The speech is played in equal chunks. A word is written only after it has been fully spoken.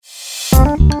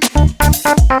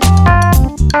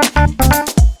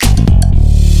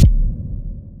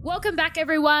Welcome back,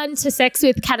 everyone, to Sex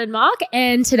with Kat and Mark.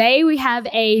 And today we have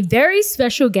a very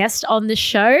special guest on the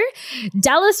show,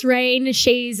 Dallas Rayne.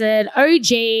 She's an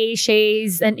OG.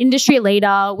 She's an industry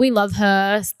leader. We love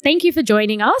her. Thank you for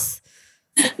joining us.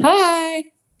 Hi.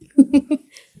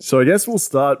 So I guess we'll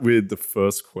start with the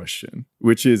first question,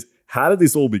 which is, how did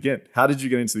this all begin? How did you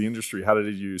get into the industry? How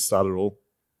did you start it all?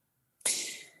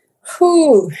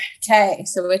 Okay,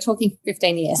 so we're talking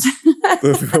 15 years.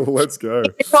 Let's go.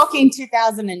 We're talking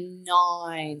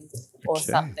 2009 or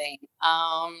something.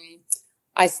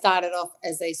 I started off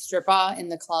as a stripper in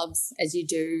the clubs, as you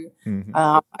do. Mm-hmm.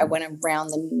 I went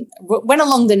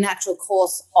along the natural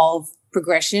course of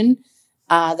progression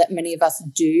that many of us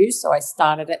do. So I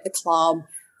started at the club,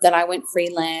 then I went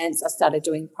freelance. I started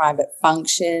doing private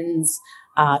functions,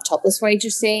 topless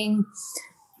waitressing.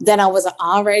 Then I was an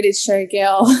R-rated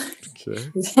showgirl.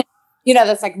 Okay. You know,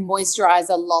 that's like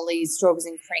moisturizer, lollies, strawberries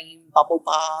and cream, bubble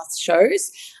bath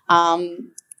shows.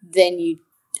 Then you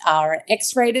are an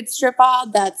X-rated stripper.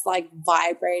 That's like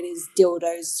vibrators,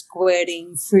 dildos,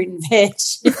 squirting, fruit and veg.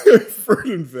 Fruit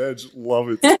and veg, love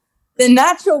it. The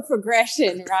natural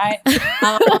progression, right?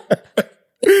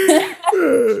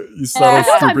 You start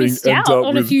off stripping, end up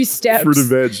on with a few steps. fruit and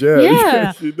veg.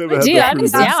 Yeah. You never had I the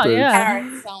missed fruit and out, veg yeah.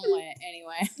 Carrot somewhere,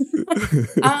 anyway.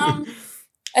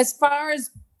 As far as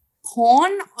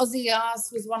porn, Aussie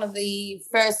Ass was one of the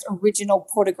first original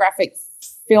pornographic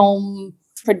porn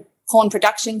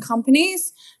production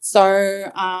companies. So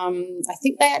I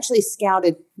think they actually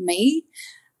scouted me,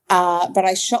 but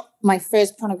I shot my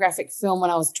first pornographic film when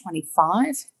I was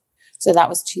 25. So that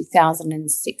was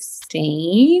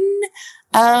 2016.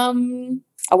 I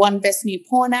won Best New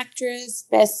Porn Actress,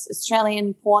 Best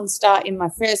Australian Pornstar in my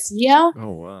first year.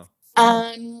 Oh, wow.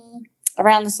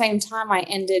 Around the same time, I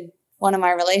ended one of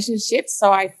my relationships,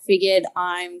 so I figured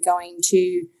I'm going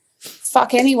to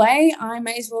fuck anyway. I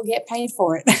may as well get paid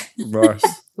for it. Nice.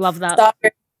 Love that. So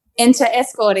into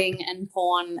escorting and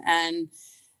porn, and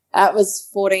that was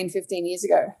 14, 15 years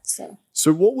ago.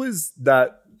 So what was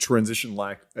that transition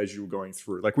like as you were going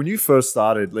through? Like when you first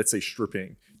started, let's say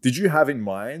stripping, did you have in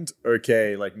mind,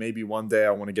 okay, like maybe one day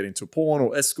I want to get into porn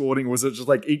or escorting? Was it just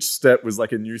like each step was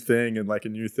like a new thing and like a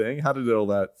new thing? How did all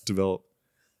that develop?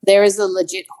 There is a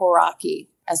legit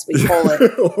hierarchy, as we call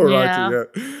it.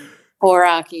 Hierarchy, yeah.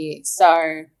 Hierarchy.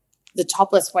 So the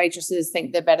topless waitresses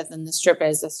think they're better than the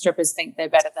strippers think they're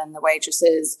better than the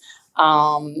waitresses.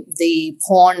 The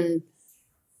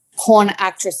porn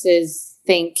actresses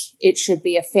think it should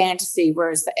be a fantasy,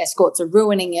 whereas the escorts are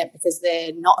ruining it because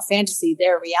they're not a fantasy,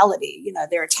 they're a reality. You know,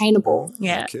 they're attainable.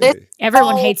 Yeah. Okay.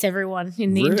 Everyone hates everyone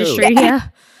in the Really? industry. Yeah.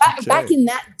 Back in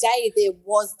that day, there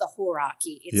was the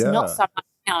hierarchy. It's Yeah. not so much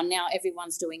now. Now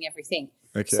everyone's doing everything.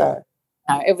 Okay. So,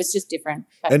 no, it was just different.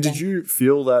 And did you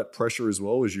feel that pressure as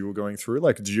well as you were going through?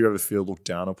 Like, did you ever feel looked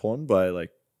down upon by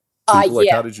like people? Like,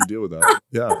 yeah. how did you deal with that?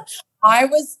 Yeah. I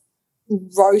was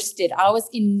roasted. I was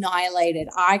annihilated.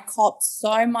 I copped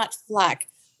so much flack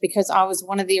because I was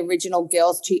one of the original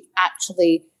girls to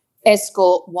actually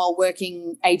escort while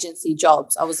working agency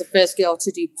jobs. I was the first girl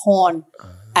to do porn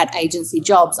at agency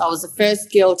jobs. I was the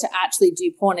first girl to actually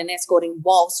do porn and escorting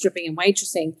while stripping and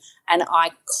waitressing, and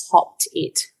I copped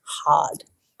it hard.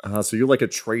 So you're like a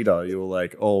trader. You're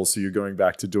like, oh, so you're going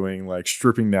back to doing like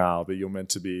stripping now, but you're meant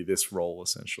to be this role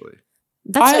essentially.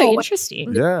 That's so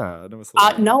interesting. Yeah. I never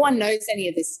thought No one knows any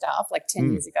of this stuff like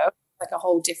 10 years ago. Like a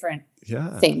whole different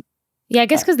thing. Yeah, I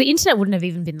guess because the internet wouldn't have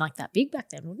even been like that big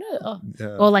back then, wouldn't it?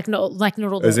 Yeah. Or not all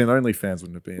the. As in OnlyFans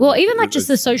wouldn't have been. Well, even like just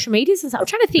the social medias and stuff. I'm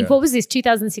trying to think, what was this,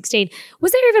 2016?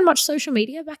 Was there even much social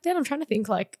media back then? I'm trying to think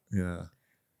like. Yeah.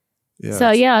 Yeah. So,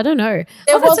 yeah, I don't know. There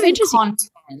that's wasn't interesting. content.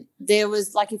 There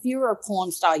was like, if you were a porn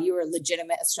star, you were a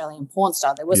legitimate Australian porn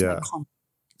star. There wasn't no content.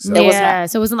 So There was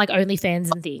so it wasn't like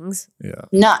OnlyFans and things. Yeah.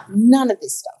 none of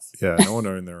this stuff. Yeah. No one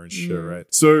owned their own shit, right?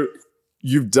 So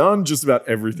you've done just about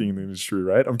everything in the industry,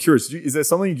 right? I'm curious, is there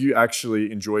something you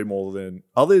actually enjoy more than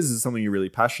others? Is it something you're really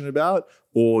passionate about?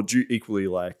 Or do you equally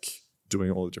like doing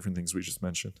all the different things we just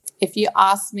mentioned? If you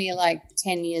asked me like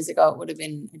 10 years ago, it would have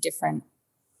been a different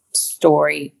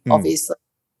story, obviously.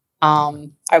 I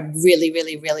really,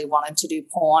 really, really wanted to do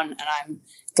porn, and I'm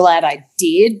glad I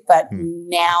did. But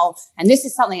now, and this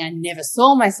is something I never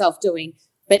saw myself doing,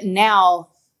 but now,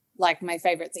 like, my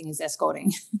favorite thing is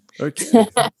escorting. Okay.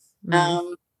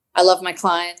 I love my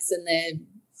clients and their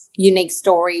unique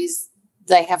stories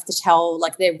they have to tell,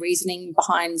 like their reasoning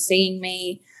behind seeing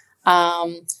me.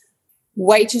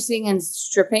 Waitressing and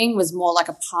stripping was more like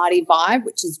a party vibe,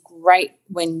 which is great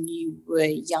when you were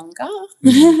younger.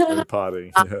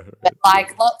 Party. But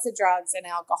like lots of drugs and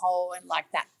alcohol and like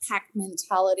that pack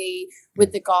mentality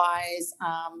with the guys.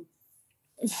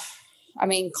 I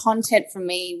mean, content for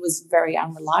me was very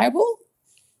unreliable.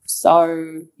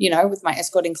 So, with my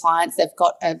escorting clients, they've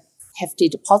got a hefty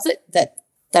deposit that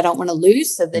they don't want to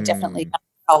lose, so they're definitely going to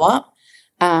go up.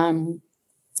 And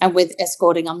with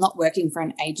escorting, I'm not working for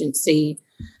an agency.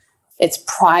 It's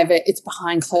private. It's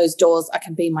behind closed doors. I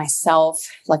can be myself.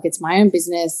 Like, it's my own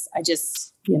business. I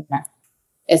just,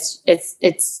 it's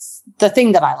the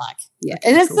thing that I like. Yeah. Okay,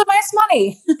 and it's cool. the most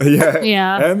money.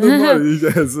 Yeah. And the money.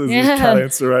 Yes, there's a cat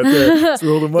answer right there. That's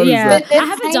where all the money's at. I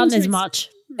haven't done as much.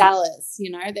 Dallas,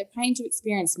 they're paying to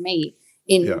experience me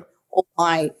in all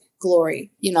my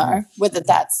glory, whether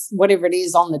that's whatever it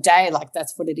is on the day, like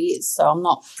that's what it is. So I'm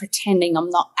not pretending, I'm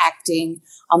not acting,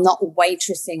 I'm not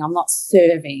waitressing, I'm not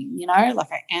serving,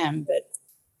 like I am, but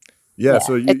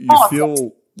so you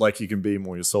feel like you can be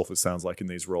more yourself, it sounds like, in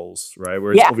these roles, right?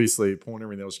 Whereas obviously porn and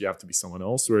everything else, you have to be someone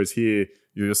else, whereas here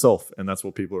you're yourself, and that's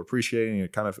what people are appreciating.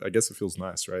 It kind of, I guess it feels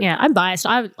nice, right? Yeah, I'm biased.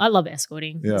 I love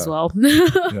escorting as well.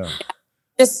 Yeah.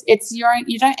 It's your own,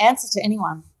 you don't answer to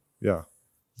anyone. Yeah,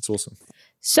 it's awesome.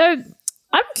 So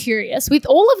I'm curious, with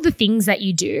all of the things that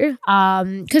you do,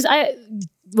 because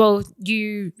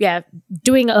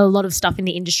doing a lot of stuff in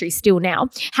the industry still now,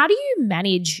 how do you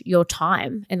manage your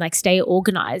time and like stay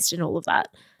organized and all of that?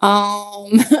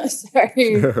 So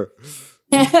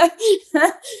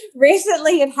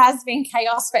recently it has been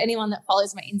chaos for anyone that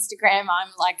follows my Instagram. I'm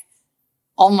like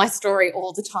on my story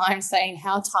all the time saying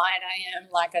how tired I am.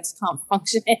 Like, I just can't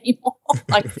function anymore.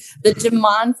 Like, the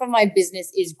demand for my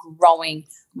business is growing.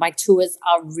 My tours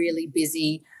are really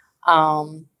busy.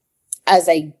 As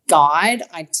a guide,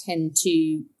 I tend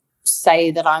to say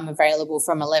that I'm available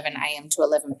from 11 a.m. to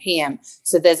 11 p.m.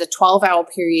 So there's a 12-hour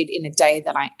period in a day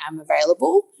that I am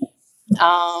available.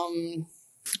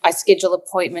 I schedule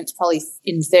appointments probably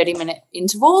in 30-minute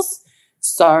intervals.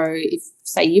 So if,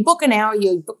 say, you book an hour,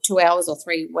 you book 2 hours or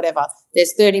 3, whatever,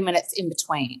 there's 30 minutes in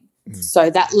between. So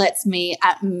that lets me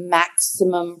at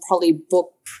maximum probably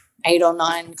book 8 or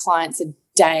 9 clients a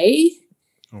day.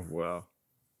 Oh, wow.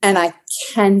 And I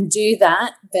can do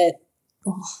that, but,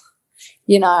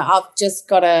 I've just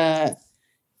got to,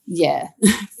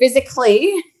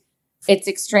 physically it's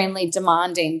extremely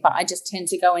demanding, but I just tend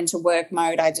to go into work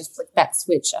mode. I just flick that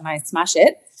switch and I smash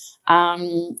it.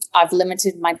 I've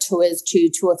limited my tours to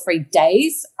 2 or 3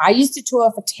 days. I used to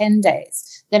tour for 10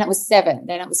 days. Then it was 7.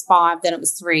 Then it was 5. Then it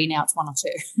was 3. Now it's 1 or 2.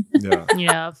 Yeah.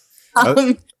 Yeah. I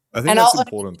think that's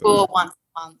important. Tour once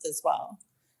a month as well.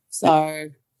 So.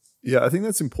 Yeah, I think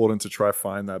that's important to try to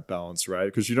find that balance, right?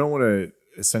 Because you don't want to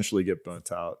essentially get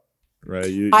burnt out, right?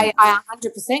 I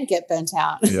 100% get burnt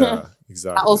out. Yeah,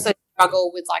 exactly. I also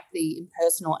struggle with like the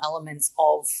impersonal elements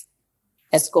of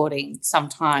escorting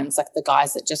sometimes, like the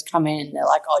guys that just come in, they're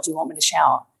like, oh, do you want me to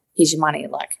shower? Here's your money.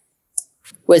 Like,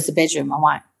 where's the bedroom? I'm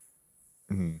like,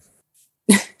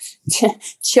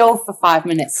 chill for 5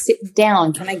 minutes, sit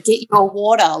down. Can I get you a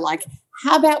water? Like,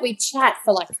 how about we chat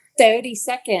for like 30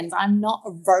 seconds? I'm not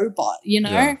a robot,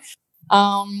 Yeah.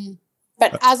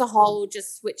 But as a whole,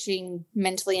 just switching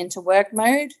mentally into work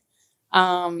mode,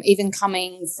 even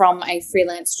coming from a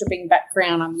freelance stripping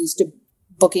background, I'm used to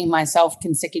booking myself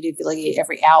consecutively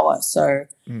every hour. So,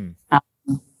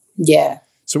 yeah.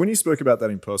 So when you spoke about that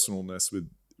impersonalness with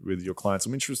your clients,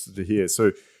 I'm interested to hear.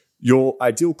 So your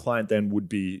ideal client then would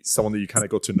be someone that you kind of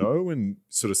got to know and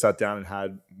sort of sat down and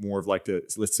had more of like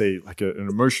let's say like an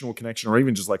emotional connection, or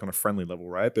even just like on a friendly level,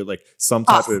 right? But like some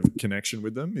type of connection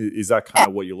with them. Is that kind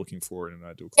of what you're looking for in an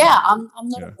ideal client? Yeah, I'm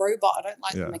not a robot. I don't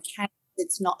like the mechanics.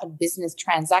 It's not a business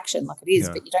transaction like it is,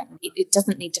 but it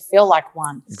doesn't need to feel like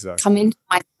one. Exactly. Come into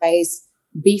my space,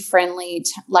 be friendly,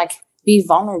 be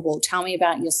vulnerable. Tell me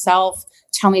about yourself.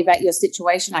 Tell me about your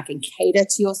situation. I can cater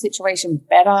to your situation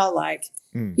better. Like,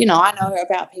 I know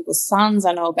about people's sons.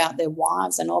 I know about their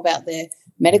wives. I know about their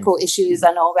medical issues.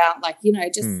 I know about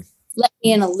just let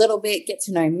me in a little bit, get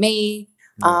to know me.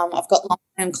 I've got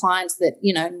long-term clients that,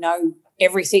 know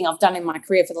everything I've done in my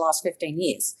career for the last 15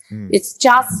 years. It's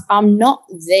just, I'm not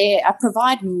there. I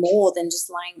provide more than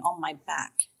just laying on my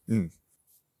back.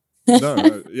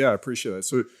 No, yeah, I appreciate that.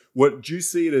 So what do you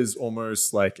see it as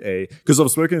almost like because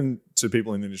I've spoken to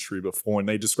people in the industry before and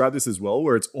they describe this as well,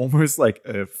 where it's almost like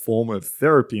a form of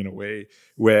therapy in a way,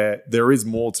 where there is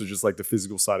more to just like the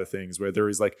physical side of things, where there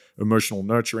is like emotional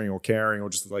nurturing or caring or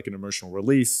just like an emotional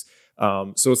release.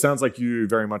 So it sounds like you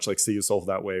very much like see yourself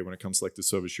that way when it comes to like the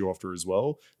service you offer as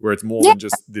well, where it's more than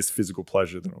just this physical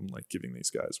pleasure that I'm like giving these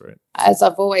guys, right? As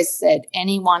I've always said,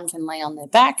 anyone can lay on their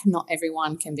back. Not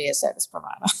everyone can be a service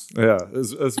provider. Yeah,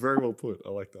 that's very well put. I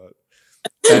like that.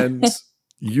 And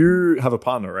you have a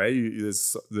partner, right?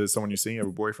 There's someone you're seeing, you have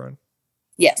a boyfriend?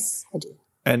 Yes, I do.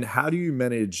 And how do you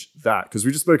manage that? Because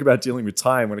we just spoke about dealing with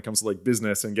time when it comes to like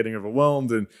business and getting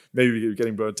overwhelmed and maybe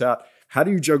getting burnt out. How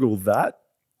do you juggle that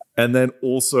and then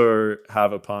also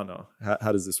have a partner?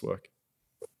 How does this work?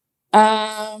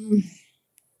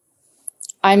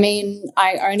 I mean,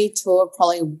 I only tour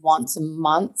probably once a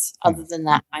month. Other than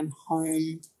that, I'm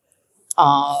home.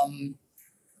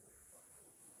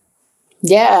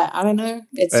 Yeah, I don't know.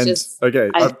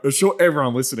 I'm sure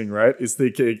everyone listening, right, is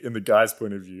thinking in the guy's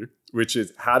point of view, which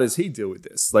is how does he deal with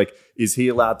this? Like, is he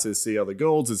allowed to see other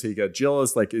girls? Does he get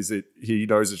jealous? Like, is it he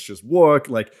knows it's just work?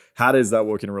 Like, how does that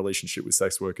work in a relationship with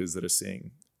sex workers that are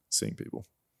seeing people?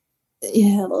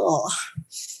 Yeah.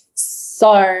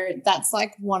 So that's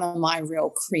like one of my real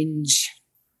cringe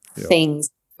things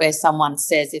where someone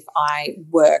says if I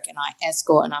work and I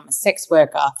escort and I'm a sex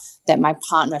worker, that my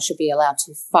partner should be allowed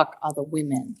to fuck other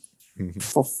women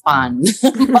for fun.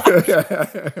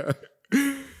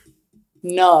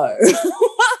 No.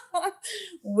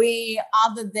 We,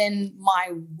 other than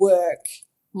my work,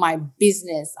 my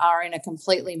business, are in a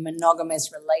completely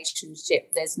monogamous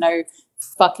relationship. There's no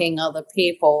fucking other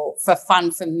people for fun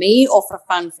for me or for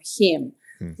fun for him.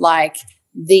 Like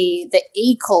the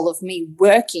equal of me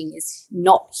working is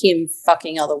not him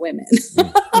fucking other women.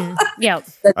 Yeah.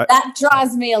 That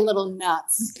drives me a little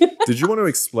nuts. Did you want to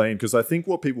explain? Because I think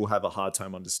what people have a hard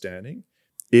time understanding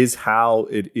is how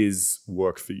it is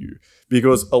work for you.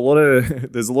 Because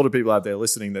there's a lot of people out there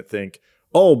listening that think,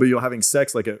 oh, but you're having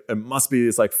sex, like it must be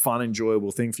this like fun,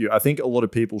 enjoyable thing for you. I think a lot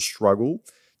of people struggle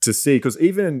to see, because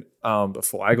even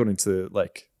before I got into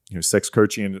like, sex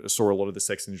coaching and saw a lot of the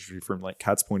sex industry from like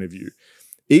Kat's point of view,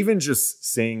 even just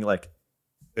seeing like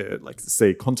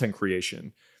say content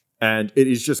creation, and it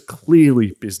is just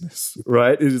clearly business,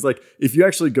 right? It is like, if you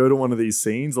actually go to one of these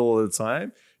scenes all of the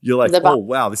time, you're like, oh,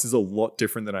 wow, this is a lot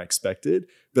different than I expected.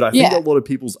 But I think a lot of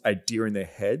people's idea in their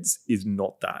heads is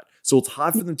not that. So it's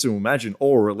hard for them to imagine, a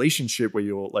relationship where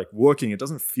you're like working, it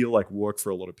doesn't feel like work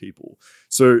for a lot of people.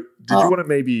 So did you want to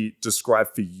maybe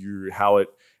describe for you how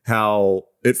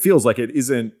it feels like it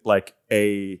isn't like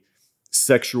a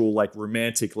sexual, like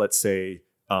romantic, let's say,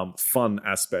 fun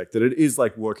aspect, that it is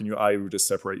like work and you are able to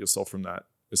separate yourself from that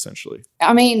essentially?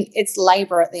 I mean, it's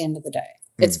labor at the end of the day.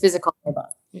 It's physical labor.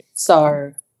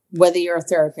 So whether you're a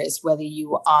therapist, whether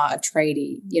you are a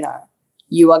tradie,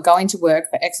 you are going to work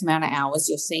for X amount of hours,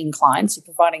 you're seeing clients, you're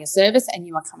providing a service, and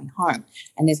you are coming home.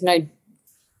 And there's no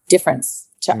difference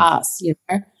to us,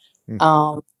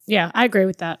 Yeah, I agree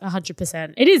with that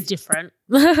 100%. It is different.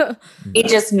 He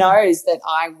just knows that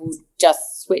I will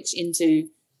just switch into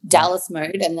Dallas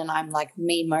mode and then I'm like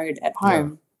me mode at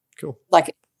home. Yeah. Cool. Like,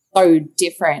 it's so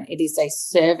different. It is a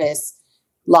service.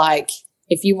 Like,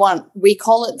 if you want, we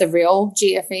call it the real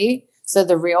GFE, so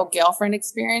the real girlfriend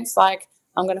experience. Like,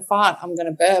 I'm going to fart, I'm going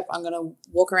to burp, I'm going to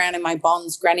walk around in my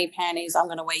Bonds granny panties, I'm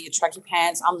going to wear your trucky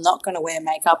pants, I'm not going to wear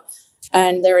makeup.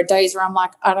 And there are days where I'm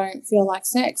like, I don't feel like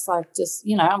sex. Like, just,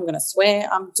 I'm going to swear.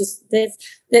 I'm just,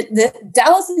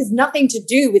 Dallas has nothing to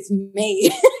do with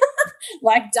me.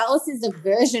 Like, Dallas is a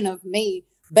version of me,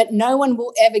 but no one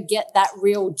will ever get that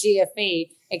real GFE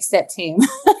except him.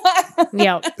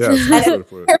 Yeah.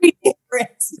 Very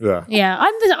different. Yeah.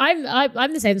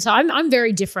 I'm the same. So I'm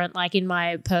very different, like in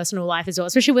my personal life as well,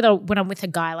 especially when I'm with a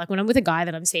guy. Like when I'm with a guy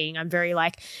that I'm seeing, I'm very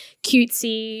like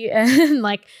cutesy and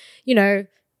like,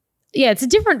 it's a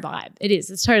different vibe. It is.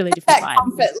 It's totally different vibe.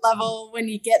 Comfort level. When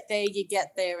you get there,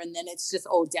 and then it's just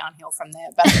all downhill from there.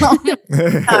 But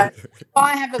if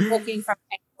I have a booking from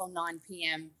 8 till 9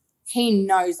 p.m., he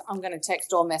knows I'm going to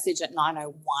text or message at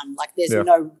 9:01. Like, there's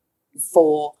no room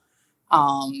for.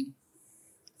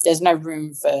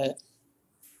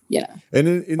 And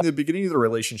in the beginning of the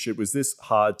relationship, was this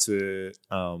hard to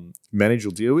manage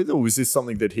or deal with, or was this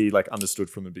something that he like understood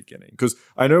from the beginning? Because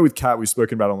I know with Kat, we've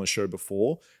spoken about on the show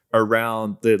before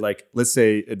around the, like, let's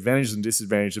say, advantages and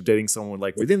disadvantages of dating someone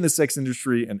like within the sex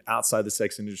industry and outside the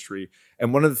sex industry.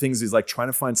 And one of the things is like trying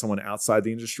to find someone outside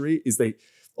the industry is they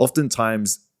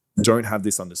oftentimes don't have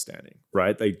this understanding,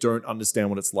 right? They don't understand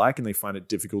what it's like and they find it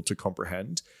difficult to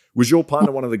comprehend. Was your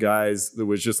partner one of the guys that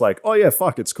was just like, oh yeah,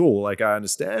 fuck, it's cool, like I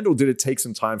understand? Or did it take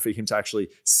some time for him to actually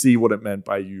see what it meant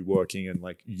by you working and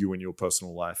like you and your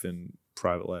personal life and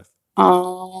private life?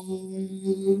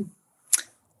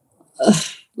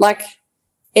 Like,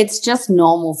 it's just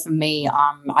normal for me.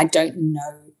 I don't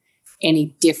know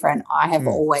any different. I have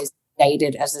always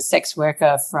dated as a sex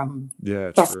worker from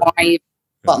before I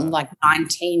gotten like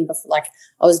 19. Before, like,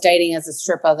 I was dating as a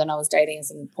stripper, then I was dating as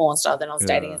a porn star, then I was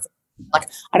dating as like,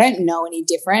 I don't know any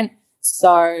different.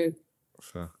 So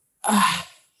I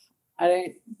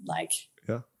don't like.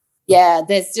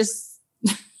 There's just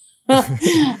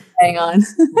hang on.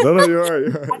 No, you're all right.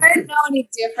 You're all right. I don't know any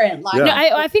different. Like, Yeah.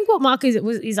 No, I think what Mark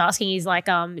is asking is like,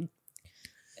 did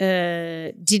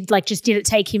it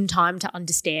take him time to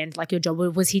understand like your job?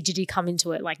 Or did he come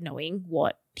into it like knowing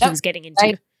what he was getting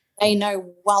into? They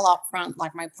know well up front.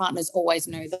 Like my partners always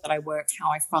know that I work,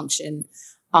 how I function.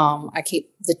 I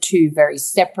keep the two very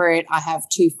separate. I have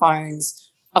two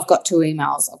phones. I've got two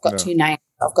emails. I've got two names.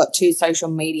 I've got two social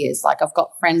medias. Like I've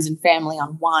got friends and family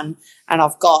on one, and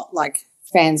I've got like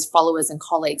fans, followers, and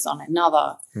colleagues on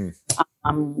another.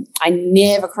 I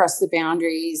never cross the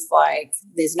boundaries. Like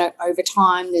there's no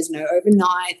overtime. There's no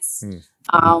overnights.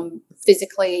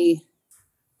 Physically,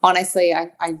 honestly,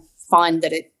 I find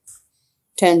that it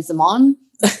turns them on.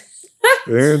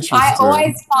 I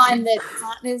always find that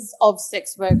partners of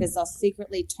sex workers are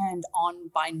secretly turned on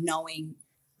by knowing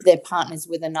their partners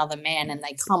with another man, and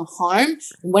they come home.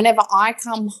 Whenever I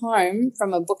come home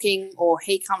from a booking or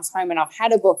he comes home and I've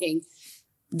had a booking,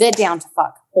 they're down to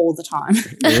fuck all the time.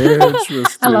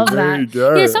 I love There you that.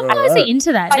 go. Yeah, some guys are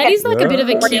into that. That is like a bit of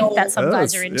a kink that some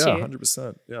guys are into. Yeah,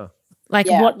 100%. Yeah. Like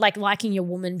what, like liking your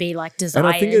woman be like desired.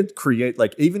 And I think it create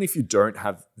like, even if you don't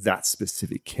have that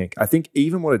specific kink, I think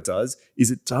even what it does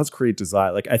is it does create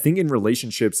desire. Like I think in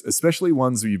relationships, especially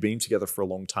ones where you've been together for a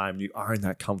long time, you are in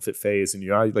that comfort phase and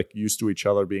you are like used to each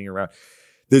other being around.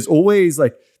 There's always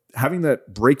like having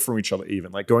that break from each other,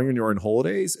 even like going on your own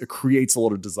holidays, it creates a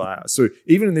lot of desire. So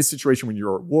even in this situation, when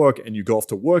you're at work and you go off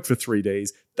to work for 3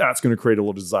 days, that's going to create a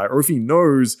lot of desire. Or if he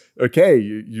knows, okay,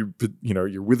 you're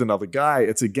with another guy,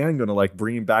 it's again going to like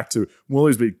bring him back to one of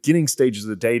those beginning stages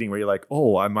of dating where you're like,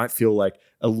 oh, I might feel like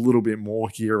a little bit more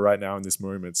here right now in this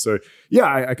moment. So yeah,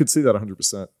 I could see that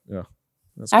 100%. Yeah.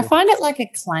 That's cool. I find it like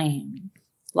a claim,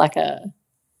 like a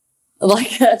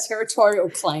territorial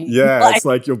claim. Yeah, like, it's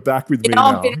like you're back with me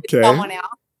I've now. been with Okay. someone else.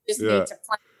 Just need to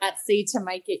plant that seed to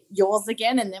make it yours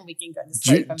again, and then we can go to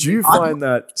sleep. Do you find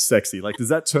that sexy? Like, does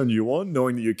that turn you on,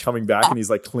 knowing that you're coming back and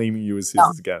he's like claiming you as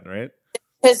his again, right?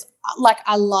 Because, like,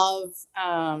 I love,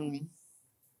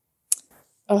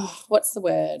 what's the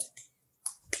word?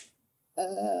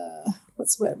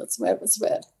 What's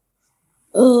the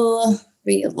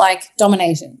word? Like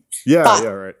domination. Yeah, But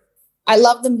right. I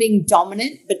love them being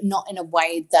dominant, but not in a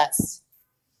way that's,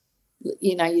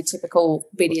 your typical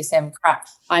BDSM crap.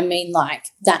 I mean, like,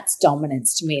 that's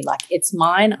dominance to me. Like, it's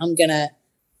mine.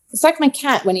 It's like my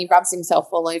cat when he rubs himself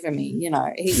all over me,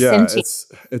 he's sentient.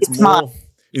 It's more, mine.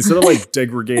 Instead of like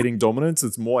degrading dominance,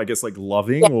 it's more, I guess, like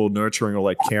loving or nurturing or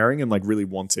like caring and like really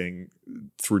wanting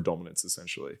through dominance,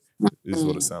 essentially, is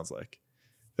what it sounds like.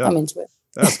 Yeah. I'm into it.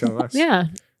 That's kind of nice. Yeah.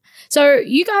 So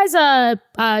you guys are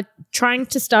trying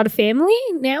to start a family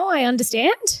now, I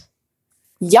understand?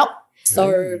 Yep.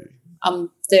 So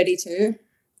I'm 32.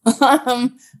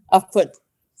 I've put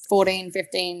 14,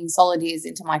 15 solid years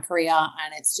into my career,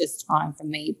 and it's just time for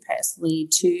me personally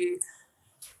to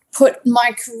put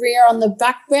my career on the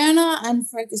back burner and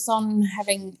focus on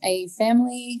having a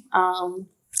family.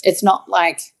 It's not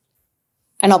like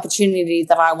an opportunity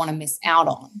that I want to miss out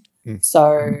on.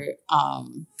 So,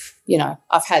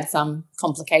 I've had some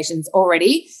complications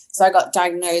already. So I got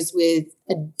diagnosed with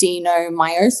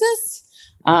adenomyosis.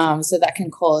 So that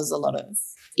can cause a lot of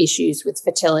issues with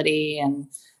fertility and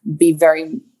be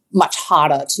very much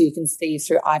harder to conceive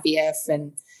through IVF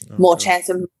and more chance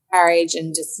of marriage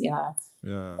and just,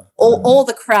 all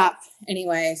the crap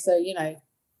anyway. So,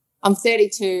 I'm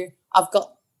 32. I've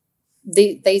got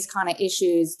these kind of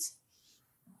issues.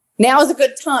 Now is a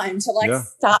good time to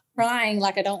start trying.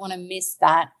 Like, I don't want to miss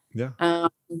that. Yeah.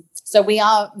 So we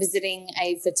are visiting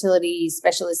a fertility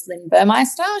specialist, Lynn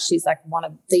Burmeister. She's like one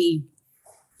of the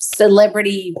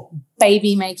celebrity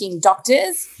baby making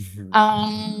doctors.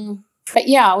 But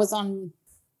yeah, I was on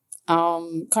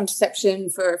contraception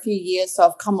for a few years, so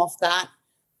I've come off that.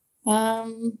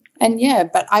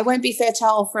 But I won't be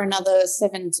fertile for another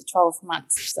 7 to 12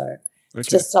 months. So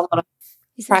just a lot of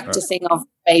practicing of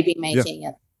baby making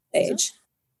at that stage.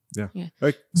 Yeah.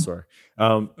 Okay, sorry.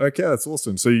 Okay, that's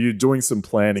awesome. So you're doing some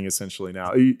planning essentially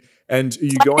now. Are you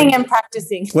going and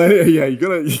practicing? Yeah, you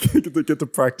gotta get to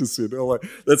practice it. Like,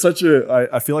 that's such a.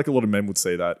 I feel like a lot of men would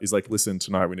say that is like, listen,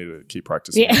 tonight we need to keep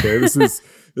practicing. Yeah. Okay, this is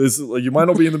you might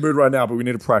not be in the mood right now, but we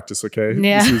need to practice. Okay.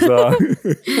 Yeah. This is,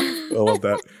 I love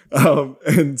that.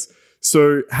 And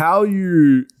so, how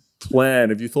you plan?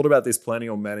 Have you thought about this planning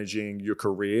on managing your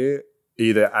career?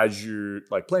 Either as you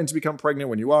like plan to become pregnant,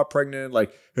 when you are pregnant,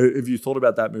 like have you thought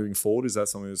about that moving forward? Is that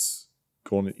something that's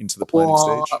gone into the planning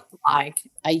stage? Like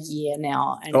a year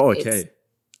now. And it's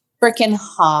freaking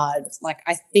hard. Like,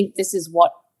 I think this is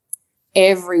what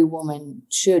every woman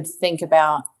should think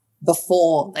about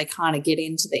before they kind of get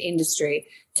into the industry,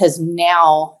 because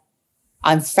now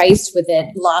I'm faced with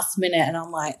it last minute and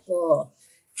I'm like, oh,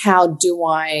 how do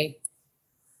I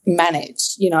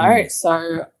manage, you know?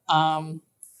 So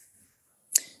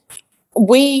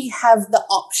we have the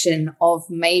option of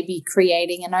maybe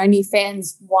creating an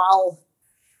OnlyFans while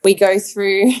we go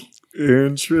through.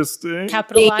 Interesting.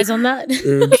 Capitalize on that.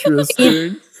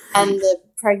 Interesting. And the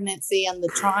pregnancy and the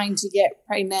trying to get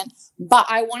pregnant. But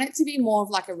I want it to be more of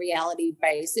like a reality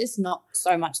basis, not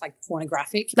so much like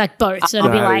pornographic. Like both. So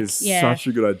it'll be like, such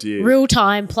a good idea. real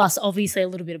time plus obviously a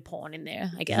little bit of porn in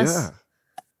there, I guess. Yeah.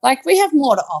 Like we have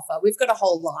more to offer. We've got a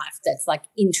whole life that's like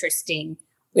interesting.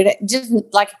 We don't just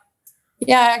like,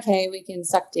 yeah, okay, we can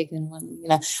suck dick and, you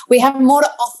know, we have more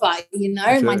to offer, you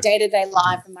know, my day-to-day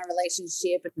life and my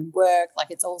relationship and work.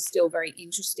 Like it's all still very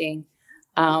interesting.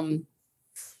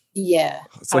 Yeah.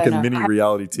 It's like a mini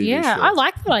reality TV show. Yeah, I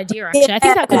like that idea actually. I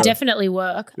think that could definitely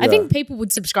work. I think people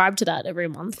would subscribe to that every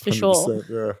month for sure.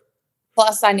 Yeah.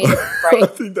 Plus I need a break. I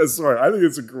think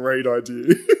it's a great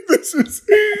idea. This is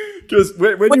because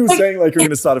when you were saying like you're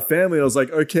going to start a family, I was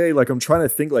like, okay, like I'm trying to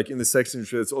think like in the sex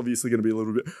industry, it's obviously going to be a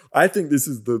little bit. I think this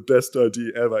is the best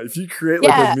idea ever. If you create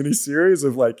like a mini series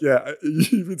of like,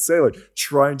 you would say like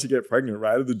trying to get pregnant,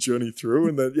 right? The journey through,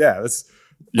 and then that's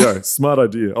smart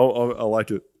idea. I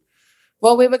like it.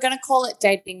 Well, we were going to call it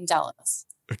Dating Dallas.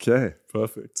 Okay,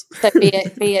 perfect. So be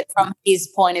it from his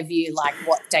point of view, like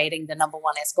what dating the number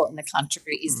one escort in the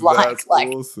country is like. That's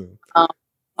awesome.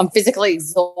 I'm physically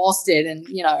exhausted, and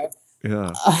you know,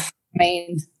 I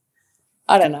mean,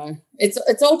 I don't know. It's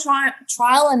all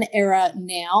trial and error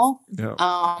now.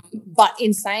 Yeah. But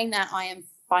in saying that, I am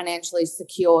financially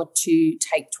secure to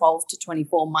take 12 to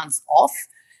 24 months off,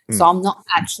 so I'm not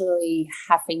actually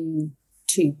having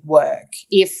to work.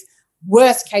 If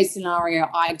worst case scenario,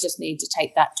 I just need to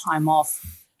take that time off.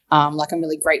 Like I'm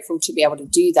really grateful to be able to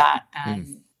do that.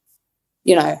 And,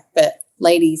 you know, but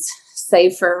ladies,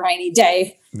 save for a rainy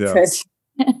day because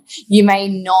you may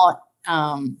not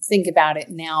think about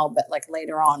it now, but like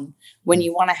later on when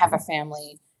you want to have a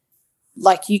family,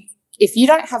 like if you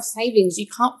don't have savings, you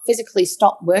can't physically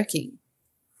stop working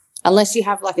unless you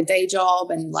have like a day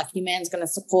job and like your man's going to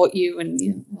support you. And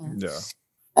you know,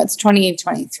 that's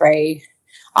 2023.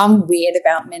 I'm weird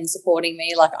about men supporting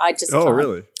me. Like I just can't.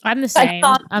 Really? I'm the same.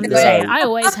 I'm the same. I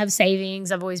always have savings.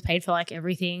 I've always paid for like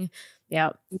everything.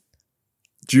 Yeah.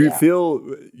 Do you feel,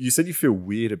 you said you feel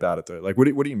weird about it though. Like what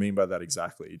do you mean by that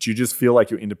exactly? Do you just feel like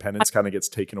your independence kind of gets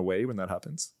taken away when that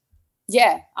happens?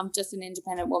 Yeah. I'm just an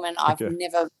independent woman. I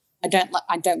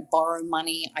don't borrow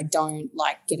money. I don't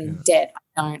like get in debt.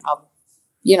 I'm,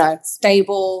 you know,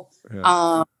 stable.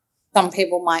 Yeah. Some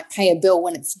people might pay a bill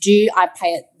when it's due. I pay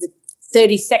it the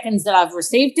 30 seconds that I've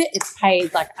received it, it's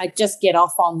paid. Like I just get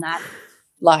off on that.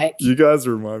 Like you guys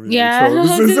remind me. Yeah, of I'm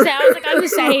the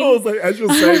same. I was like, as you're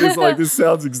saying this, like this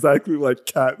sounds exactly like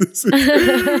Kat.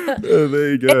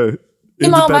 There you go.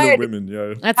 Independent women,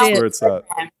 that's it. Where it's at.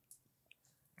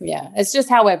 Yeah, it's just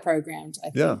how we're programmed.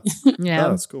 I think. Yeah,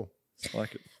 that's cool. I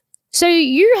like it. So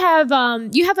you have a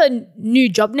new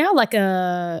job now, like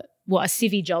a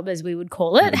civvy job as we would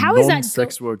call it. How is that?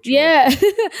 Sex work job. Yeah.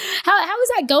 How is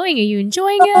that going? Are you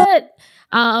enjoying it?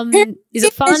 Is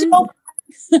it fun?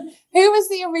 Who was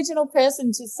the original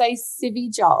person to say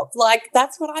civvy job? Like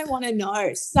that's what I want to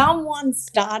know. Someone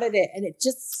started it and it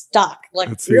just stuck. Like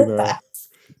real fast.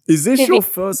 Is this your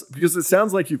first? Because it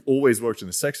sounds like you've always worked in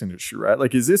the sex industry, right?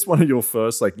 Like, is this one of your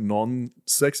first like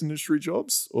non-sex industry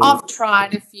jobs? Or? I've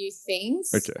tried a few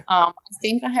things. Okay. I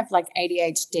think I have like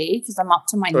ADHD because I'm up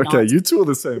to my. Okay, you two are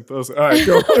the same person. All right,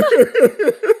 go on.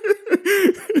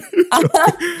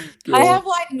 I have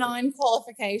like 9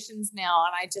 qualifications now,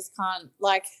 and I just can't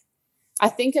like. I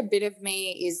think a bit of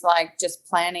me is like just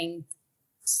planning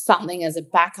something as a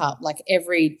backup. Like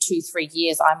every 2-3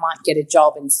 years I might get a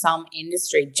job in some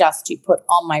industry just to put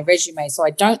on my resume so I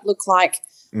don't look like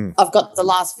I've got the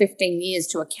last 15 years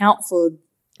to account for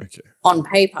on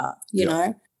paper, you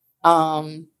know.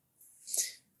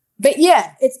 But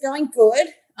yeah, it's going good.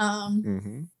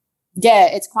 Yeah,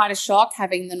 it's quite a shock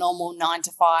having the normal 9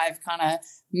 to 5 kind of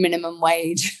minimum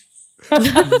wage.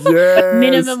 Yes.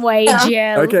 Minimum wage,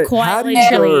 Okay, quite how do you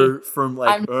go from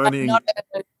like earning a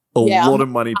lot of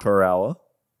money per hour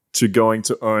to going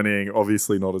to earning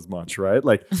obviously not as much, right?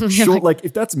 Like, sure, like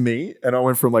if that's me and I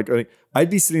went from like earning, I'd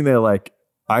be sitting there like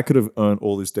I could have earned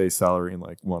all this day's salary in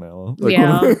like 1 hour. Like,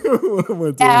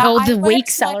 all the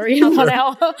week's salary in 1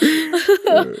 hour.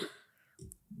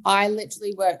 I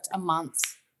literally worked a month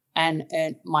and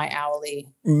earned my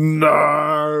hourly.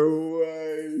 No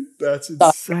way. That's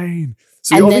insane.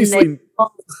 So you obviously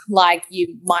like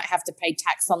you might have to pay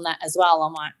tax on that as well.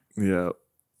 I'm like, yeah.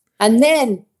 And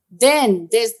then Then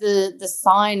there's the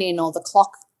sign in or the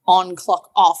clock on,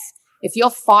 clock off. If you're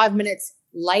 5 minutes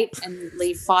late and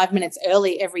leave 5 minutes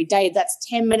early every day, that's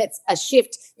 10 minutes a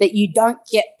shift that you don't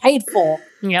get paid for.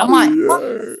 Yeah. I'm like, what?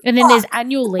 And then there's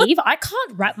annual leave. I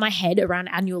can't wrap my head around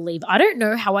annual leave. I don't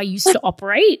know how I used to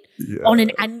operate on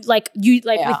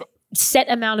with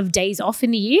set amount of days off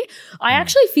in the year. I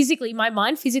actually my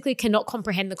mind physically cannot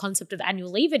comprehend the concept of annual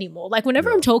leave anymore. Like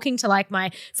whenever I'm talking to like my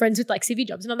friends with like civvy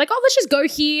jobs and I'm like, oh, let's just go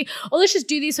here or let's just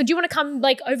do this or do you want to come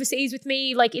like overseas with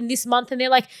me like in this month? And they're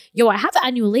like, yo, I have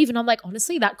annual leave. And I'm like,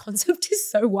 honestly, that concept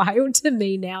is so wild to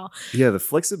me now. Yeah, the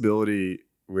flexibility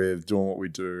with doing what we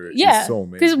do is so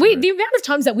amazing. Because the amount of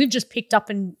times that we've just picked up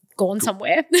and gone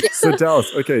somewhere. So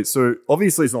Dallas, okay, so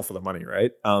obviously it's not for the money,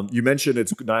 right? You mentioned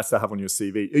it's nice to have on your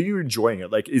CV. Are you enjoying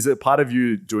it? Like, is it part of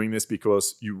you doing this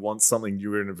because you want something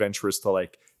new and adventurous to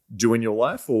like do in your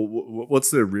life, or what's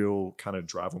the real kind of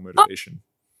drive or motivation?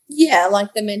 Yeah,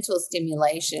 like the mental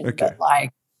stimulation. Okay. But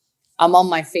like, I'm on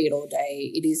my feet all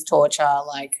day. It is torture.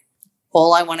 Like,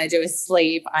 all I want to do is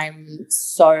sleep. I'm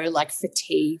so like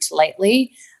fatigued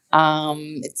lately.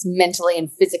 It's mentally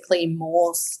and physically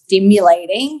more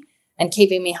stimulating and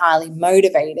keeping me highly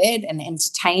motivated and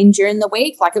entertained during the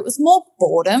week. Like it was more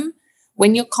boredom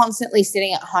when you're constantly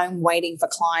sitting at home waiting for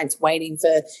clients, waiting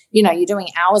for, you're doing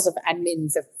hours of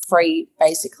admin for free,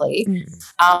 basically.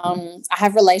 I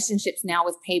have relationships now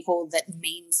with people that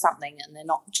mean something and they're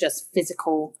not just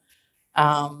physical.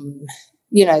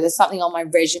 There's something on my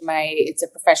resume. It's a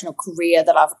professional career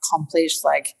that I've accomplished,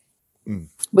 like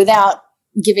without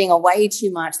giving away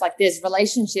too much. Like there's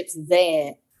relationships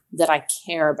there that I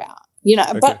care about,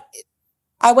 but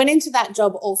I went into that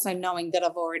job also knowing that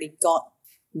I've already got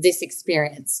this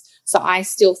experience. So I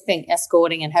still think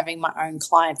escorting and having my own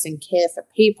clients and care for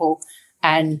people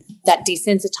and that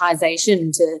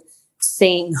desensitization to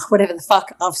seeing whatever the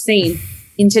fuck I've seen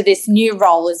into this new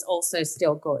role is also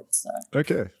still good. So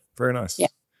okay, very nice. Yeah.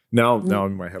 Now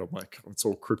in my head I'm like, it's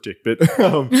all cryptic, but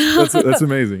that's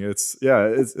amazing. It's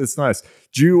nice.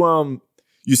 Do you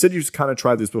you said you've kind of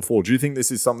tried this before. Do you think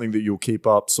this is something that you'll keep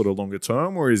up sort of longer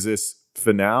term, or is this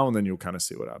for now and then you'll kind of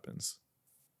see what happens?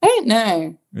 I don't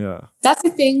know. Yeah. That's the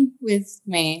thing with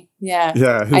me. Yeah.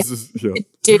 Yeah.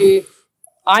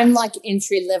 I'm like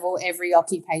entry level every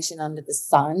occupation under the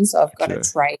sun. So I've got a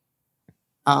trade.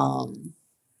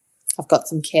 I've got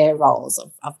some care roles.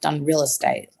 I've done real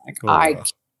estate. Like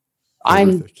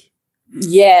I'm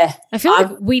yeah. I feel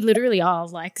like we literally are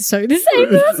like so the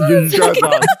same. You guys are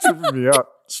tripping me up.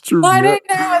 I don't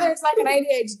know whether it's like an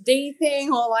ADHD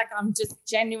thing or like I'm just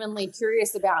genuinely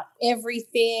curious about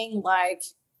everything. Like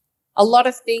a lot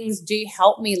of things do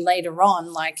help me later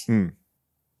on. Like,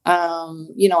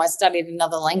 I studied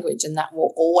another language and that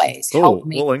will always help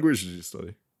me. What language did you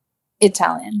study?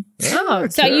 Italian. Oh,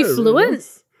 so are you fluent?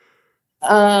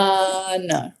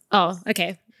 No. Oh,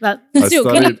 okay. I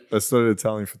studied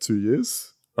Italian for 2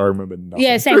 years. I remember nothing.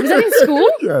 Yeah, same. Was that in school?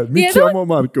 Yeah, mi chiamo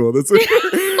Marco. That's it.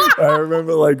 I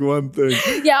remember like one thing.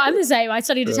 Yeah, I'm the same. I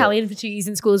studied Italian for 2 years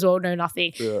in school as well. No,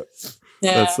 nothing. Yeah.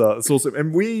 That's awesome.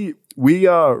 And we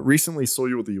recently saw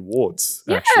you at the awards.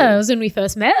 Actually. Yeah, it was when we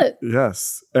first met.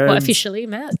 Yes. Well, officially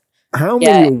met. How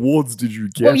many awards did you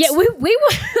get? Well, yeah, we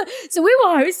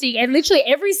were hosting and literally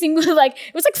every single it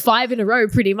was like 5 in a row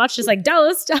pretty much, just like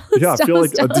Dallas. Yeah, I feel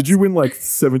like did you win like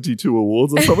 72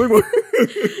 awards or something?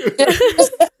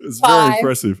 It's very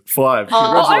impressive. 5.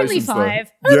 Only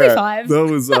 5. Only 5. That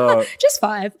was just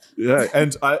 5. Yeah,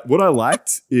 and what I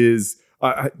liked is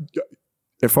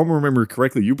if I'm remembering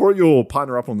correctly, you brought your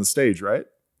partner up on the stage, right?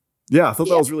 Yeah, I thought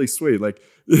that was really sweet. Like,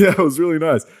 yeah, it was really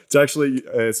nice. It's actually,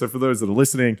 so for those that are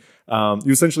listening,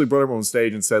 you essentially brought him on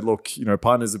stage and said, look,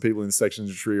 partners of people in the sex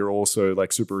industry are also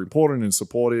like super important and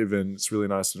supportive, and it's really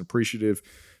nice and appreciative.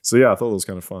 So yeah, I thought it was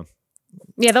kind of fun.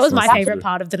 Yeah, that was my favorite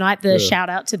part of the night, the shout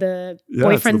out to the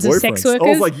boyfriends of sex workers. I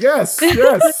was like, yes,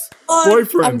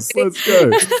 boyfriends, let's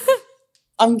go.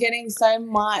 I'm getting so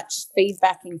much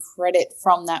feedback and credit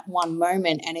from that one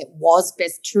moment, and it was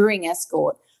Best Touring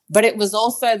Escort, but it was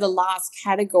also the last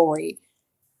category.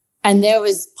 And there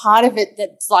was part of it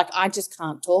that's like, I just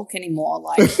can't talk anymore.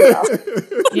 Like,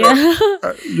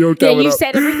 yeah, you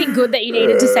said everything good that you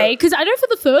needed to say. Because I know for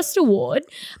the first award,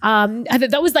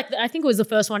 that was like, I think it was the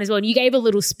first one as well. And you gave a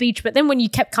little speech, but then when you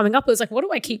kept coming up, it was like, what do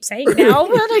I keep saying now?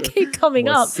 Why do I keep coming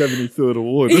up? 73rd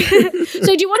award.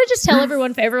 So do you want to just tell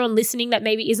everyone, for everyone listening that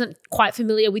maybe isn't quite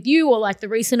familiar with you or like the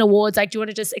recent awards, like do you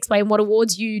want to just explain what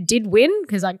awards you did win?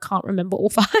 Because I can't remember all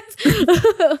 5.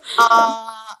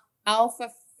 Alpha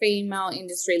Female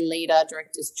Industry Leader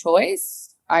Director's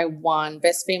Choice. I won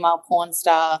Best Female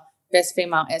Pornstar, Best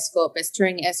Female Escort, Best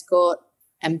Touring Escort,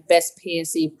 and Best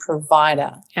PSE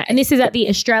Provider. And this is at the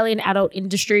Australian Adult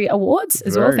Industry Awards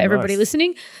as well for everybody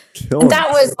listening. And that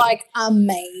was like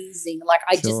amazing. Like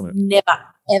I just never,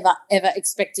 ever, ever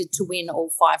expected to win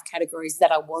all 5 categories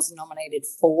that I was nominated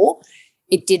for.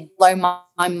 It did blow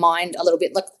my mind a little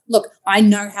bit. Look, I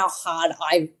know how hard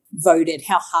I voted,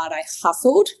 how hard I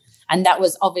hustled, and that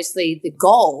was obviously the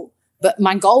goal. But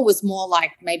my goal was more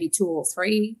like maybe 2 or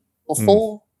 3 or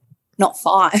 4. Not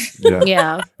 5.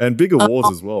 Yeah. And big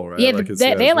awards as well, right? Yeah,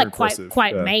 they're like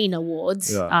quite main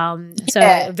awards.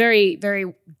 Yeah. Very,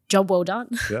 very job well done.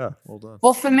 Yeah, well done.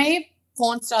 Well, for me,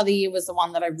 Pornstar of the Year was the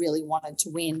one that I really wanted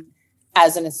to win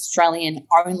as an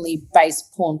Australian-only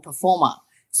based porn performer.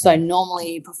 So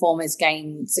normally performers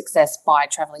gain success by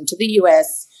traveling to the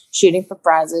US, shooting for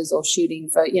Brazzers or shooting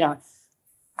for,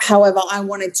 however, I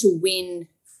wanted to win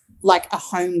like a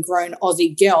homegrown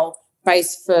Aussie girl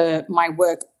based for my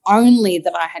work only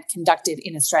that I had conducted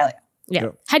in Australia. Yeah.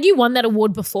 Had you won that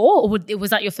award before, or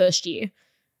was that your first year?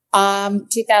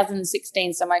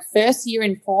 2016. So my first year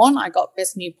in porn, I got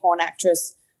Best New Porn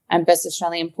Actress and Best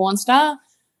Australian Porn Star.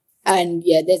 And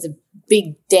yeah, there's a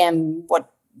big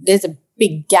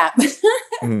gap.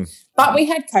 But we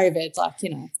had COVID,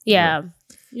 Yeah.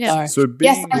 Yes,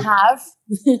 I have.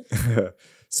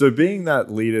 So being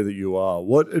that leader that you are,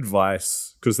 what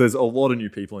advice, because there's a lot of new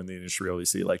people in the industry,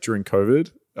 obviously, like during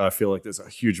COVID, I feel like there's a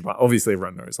huge amount, obviously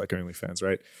everyone knows, like OnlyFans,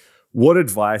 right? What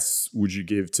advice would you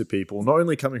give to people, not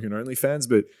only coming from OnlyFans,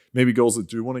 but maybe girls that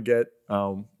do want to get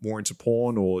more into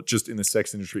porn or just in the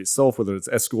sex industry itself, whether it's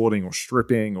escorting or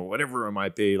stripping or whatever it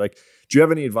might be? Like, do you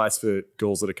have any advice for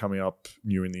girls that are coming up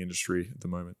new in the industry at the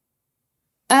moment?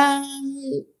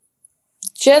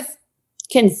 Just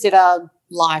consider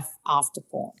life after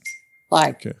porn.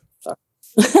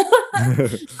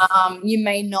 You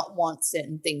may not want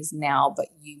certain things now, but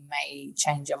you may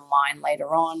change your mind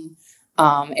later on.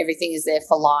 Everything is there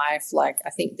for life. Like, I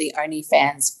think the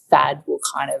OnlyFans fad will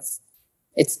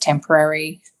it's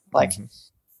temporary.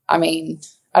 I mean,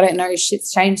 I don't know,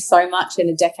 shit's changed so much in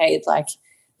a decade. Like,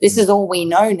 this is all we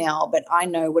know now, but I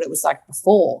know what it was like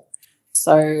before.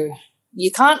 So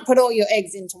you can't put all your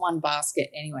eggs into one basket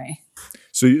anyway.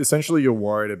 So essentially you're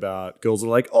worried about girls are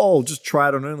like, oh, just try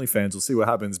it on OnlyFans, we'll see what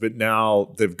happens. But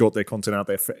now they've got their content out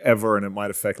there forever and it might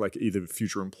affect like either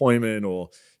future employment or,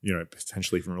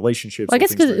 potentially even relationships. Well, I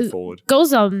guess because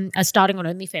girls are starting on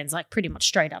OnlyFans like pretty much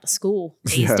straight out of school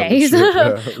these days.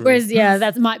 Whereas,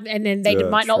 that might, and then they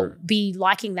might not be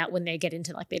liking that when they get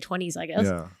into like their 20s, I guess.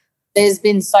 Yeah. There's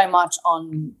been so much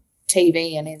on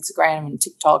TV and Instagram and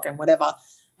TikTok and whatever.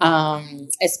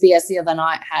 SBS the other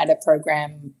night had a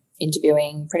program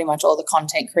interviewing pretty much all the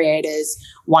content creators.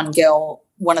 One girl,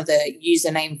 one of the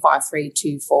username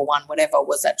 53241 whatever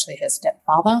was actually her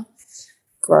stepfather.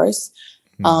 Gross.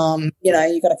 You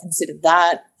got to consider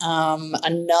that.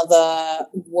 Another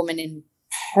woman in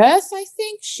Perth, I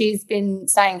think, she's been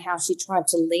saying how she tried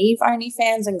to leave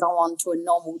OnlyFans and go on to a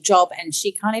normal job, and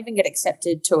she can't even get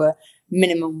accepted to a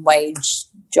minimum wage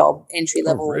job, entry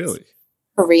level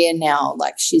career now.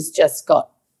 Like, she's just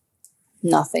got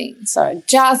nothing. So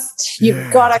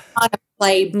you've got to kind of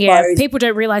play both. Yeah, people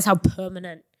don't realize how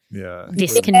permanent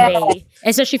this can be,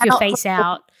 especially if you're face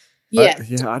out. Yeah.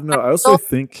 I don't know. I also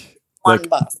think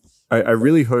I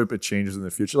really hope it changes in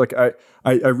the future. Like,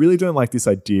 I really don't like this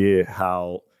idea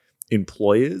how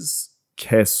employers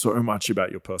care so much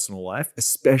about your personal life,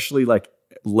 especially like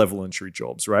level entry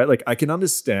jobs, right? Like, I can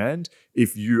understand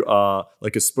if you are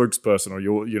like a spokesperson or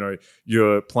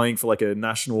you're playing for like a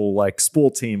national like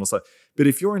sport team or something. But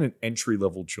if you're in an entry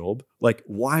level job, like,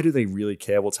 why do they really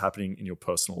care what's happening in your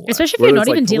personal life? Especially if you're not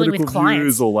even dealing with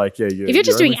clients. Or like, if you're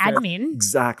just doing admin.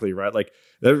 Exactly, right? Like,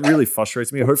 that really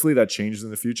frustrates me. Hopefully that changes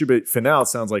in the future. But for now, it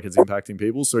sounds like it's impacting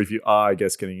people. So if you are, I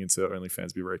guess, getting into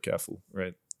OnlyFans, be very careful,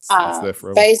 right? It's there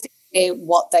forever. Basically,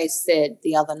 what they said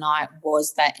the other night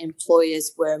was that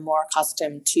employers were more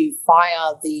accustomed to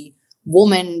fire the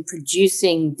woman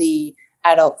producing the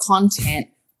adult content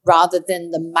rather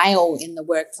than the male in the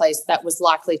workplace that was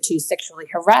likely to sexually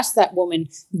harass that woman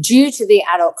due to the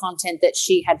adult content that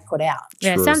she had put out.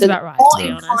 Yeah, it sounds about right. More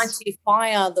inclined to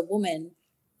fire the woman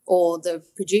or the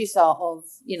producer of,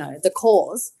 the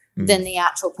cause than the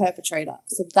actual perpetrator.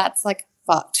 So that's like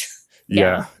fucked.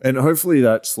 Yeah. And hopefully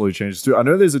that slowly changes too. I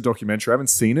know there's a documentary, I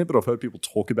haven't seen it, but I've heard people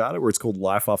talk about it, where it's called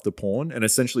Life After Porn, and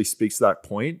essentially speaks to that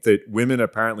point that women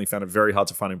apparently found it very hard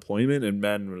to find employment and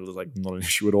men were like not an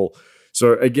issue at all.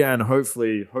 So again,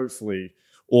 hopefully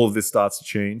all of this starts to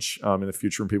change in the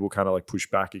future and people kind of like push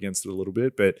back against it a little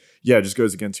bit. But yeah, it just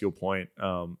goes again to your point.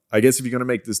 I guess if you're going to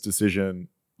make this decision,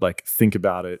 like, think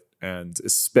about it. And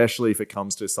especially if it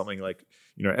comes to something like,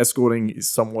 escorting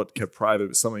is somewhat kept private,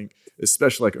 but something,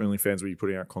 especially like OnlyFans where you're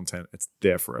putting out content, it's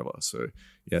there forever. So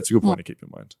yeah, it's a good point to keep in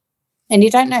mind. And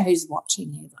you don't know who's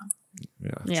watching either.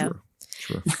 Yeah.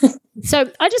 True.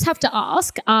 So I just have to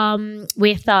ask,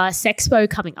 with Sexpo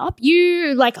coming up,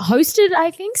 you like hosted,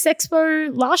 I think,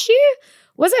 Sexpo last year.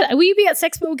 Was it? Will you be at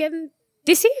Sexpo again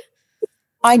this year?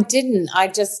 I didn't. I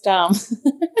just that's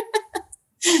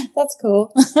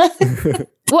cool.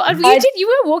 Well, you did. You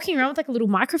were walking around with like a little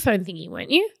microphone thingy,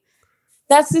 weren't you?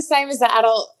 That's the same as the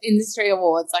Adult Industry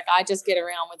Awards. Like I just get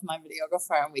around with my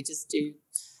videographer and we just do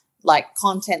like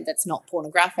content that's not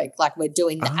pornographic. Like we're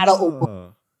doing the adult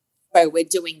awards. So we're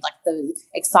doing like the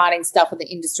exciting stuff in the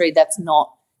industry that's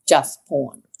not just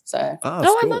porn. So cool.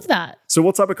 I love that. So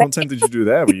what type of content did you do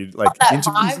there? Were you like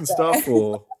interviews and stuff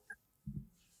or?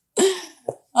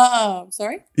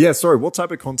 Sorry? Yeah, sorry. What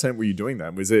type of content were you doing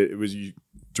then? Was you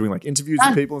doing like interviews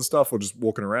with people and stuff or just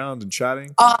walking around and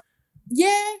chatting?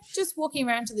 Yeah, just walking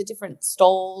around to the different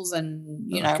stalls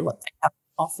and, cool. what they have to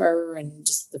offer and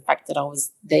just the fact that I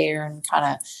was there and kind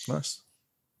of. Nice.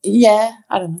 Yeah,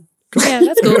 I don't know. Yeah,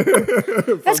 that's cool.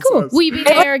 That's cool. Will you be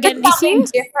there again this year?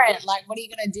 Different. Like, what are you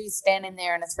going to do? Stand in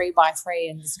there in a 3x3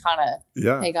 and just kind of,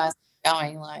 hey guys,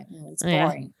 going like, it's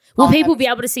boring. Will people be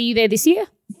able to see you there this year?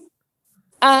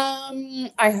 I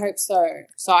hope so.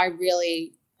 So I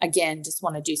really, again, just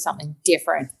want to do something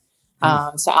different.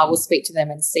 So I will speak to them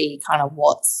and see kind of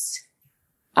what's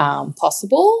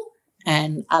possible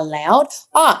and allowed.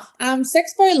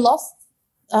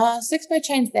 Sexpo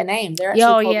changed their name. They're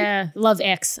actually Love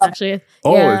X actually.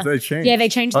 They changed. Yeah, they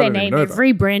changed their name. They've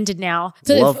rebranded now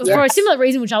for a similar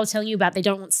reason, which I was telling you about. They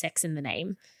don't want sex in the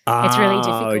name. It's really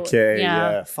difficult. Okay,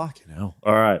 yeah. Fucking hell.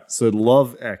 All right, so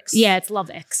Love X. Yeah, it's Love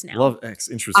X now. Love X.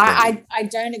 Interesting. I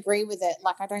don't agree with it.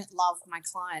 Like, I don't love my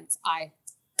clients. I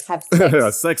have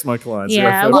sex. Sex my clients.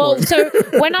 Yeah, well, so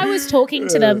when I was talking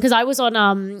to them, because I was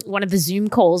on one of the Zoom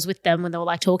calls with them when they were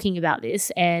like talking about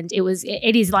this, and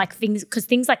it is like things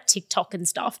like TikTok and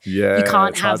stuff. Yeah, you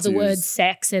can't have the word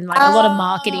sex and like a lot of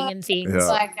marketing and things. It's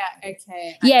like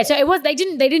okay. Yeah, so it was they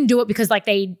didn't do it because like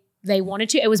they wanted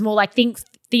to. It was more like things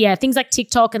like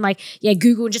TikTok and like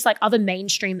Google and just like other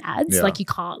mainstream ads. Like you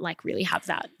can't like really have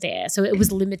that there. So it was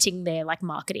limiting their like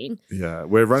marketing. Yeah,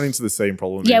 we're running into the same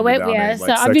problem. Yeah,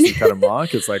 so I've been kind of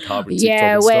mark. It's like hard with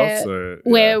TikTok and stuff. So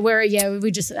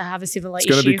we just have a similar issue.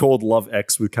 It's going to be called Love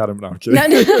X with Kat and Mark. No.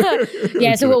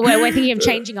 Yeah, so we're thinking of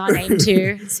changing our name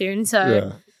too soon.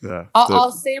 So yeah.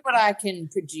 I'll see what I can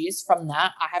produce from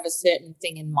that. I have a certain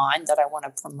thing in mind that I want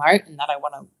to promote and that I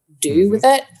want to do with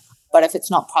it. But if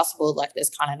it's not possible, like there's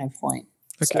kind of no point.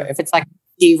 Okay. So if it's like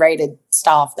G-rated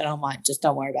stuff, then I might just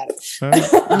don't worry about it. So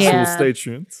we'll stay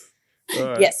tuned.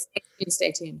 Right. Yes,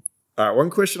 stay tuned. All right, one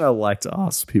question I like to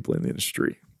ask people in the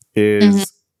industry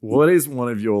is what is one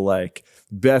of your like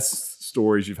best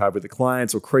stories you've had with the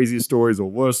clients or craziest stories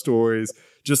or worst stories?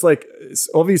 Just like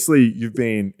obviously you've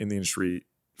been in the industry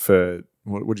for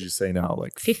what did you say now?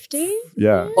 Like 15?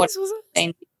 Yeah. Was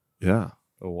it? Yeah.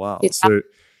 Oh wow. It's so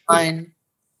fine.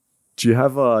 Do you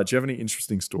have any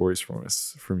interesting stories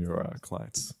from your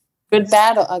clients? Good,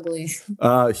 bad, or ugly?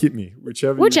 Hit me,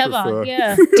 whichever.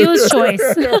 Yeah. Dealer's choice.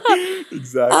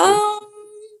 Exactly.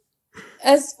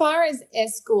 As far as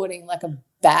escorting, like a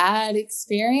bad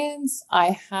experience,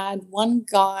 I had one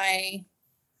guy.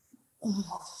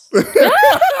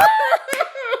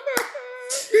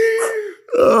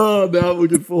 Oh, now I'm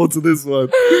looking forward to this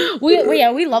one.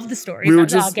 We love the story. We were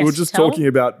just talking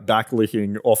about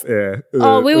backlicking off air. We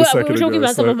were talking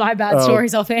about some of my bad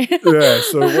stories off air. Yeah.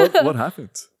 So what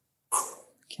happened?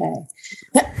 Okay.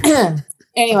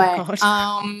 Anyway,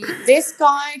 this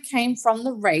guy came from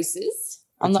the races.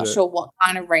 I'm not sure what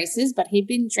kind of races, but he'd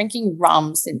been drinking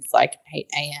rum since like 8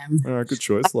 a.m. All right, good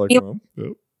choice. Like rum.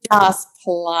 Yep. Just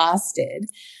plastered.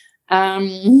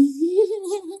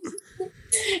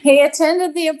 He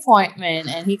attended the appointment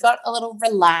and he got a little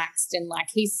relaxed and like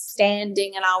he's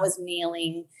standing and I was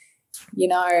kneeling,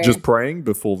 Just praying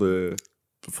before the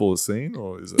scene,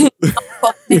 or is it?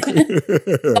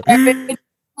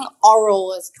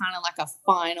 Oral is kind of like a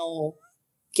final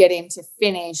get him to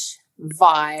finish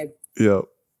vibe. Yep.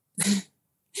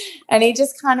 And he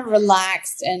just kind of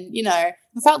relaxed and, I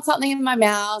felt something in my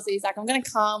mouth. He's like, I'm going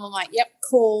to come. I'm like, yep,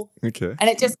 cool. Okay. And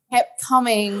it just kept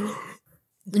coming.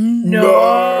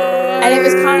 No. And it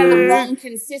was kind of the wrong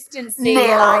consistency. No.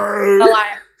 And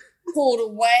I pulled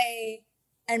away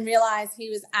and realized he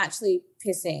was actually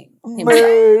pissing himself.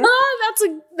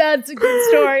 Oh, that's a good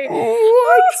story.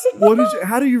 What?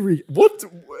 How do you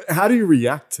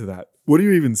react to that? What do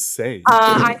you even say?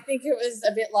 I think it was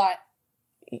a bit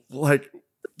like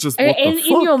just what the fuck? In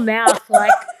your mouth,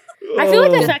 like I feel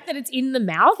like the fact that it's in the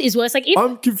mouth is worse. Like, if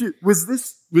I'm confused. Was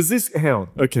this hang on,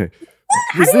 okay.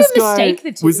 How do you mistake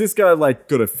the two? Was this guy like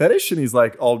got a fetish and he's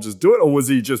like, I'll just do it? Or was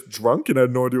he just drunk and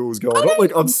had no idea what was going on?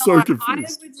 Like, I'm so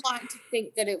confused. I would like to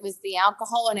think that it was the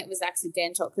alcohol and it was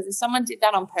accidental, because if someone did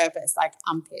that on purpose, like,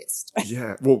 I'm pissed.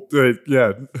 Yeah, well,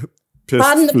 yeah, pissed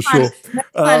Pardon the for pun. sure. No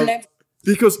pun.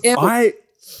 Because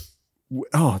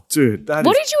oh, dude, that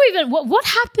what is. did you even? What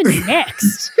happened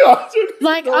next?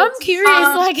 Like, Well, I'm curious.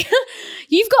 Like,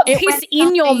 you've got it piss went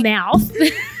in your nothing. mouth,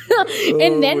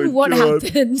 and my then what God.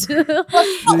 happened? Well,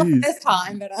 it's not the Jeez. first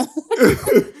time, but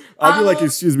I'd be like,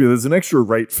 excuse me, there's an extra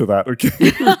rate for that, okay?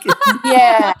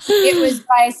 yeah, it was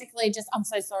basically just, I'm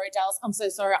so sorry, Dallas. I'm so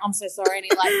sorry. I'm so sorry. And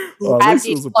he like Oh, at grabbed least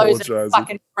he his was clothes and apologising.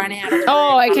 fucking ran out of the room.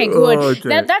 Oh, okay, good. Oh,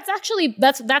 okay. That's actually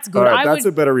that's good. All right, I that's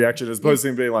would, a better reaction as opposed to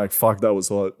him being like, fuck, that was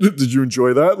hot. Did you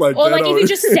enjoy that? Like, or then like I if he would-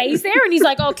 just stays there and he's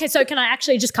like, okay, so can I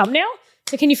actually just come now?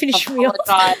 So can you finish me off?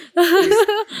 Apologise.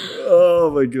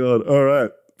 Oh my God. All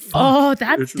right. Oh,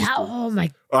 that Interesting. oh my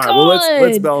All right, God. well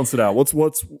let's balance it out. What's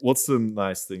the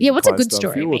nice thing? Yeah, the what's a client's good done for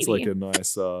story, you? What's maybe? like a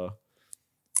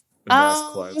nice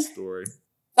client story?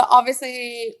 So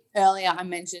obviously earlier I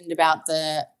mentioned about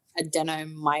the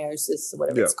adenomyosis or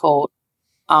whatever it's called.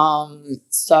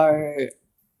 So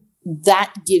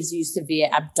that gives you severe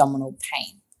abdominal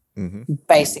pain,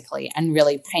 basically, and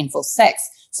really painful sex.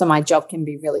 So my job can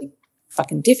be really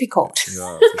fucking difficult.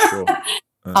 Yeah, for sure.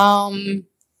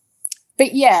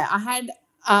 But yeah, I had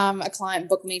a client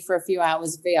book me for a few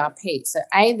hours VRP. So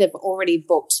they've already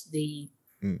booked the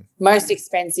most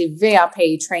expensive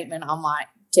VRP treatment. I'm like,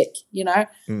 tick,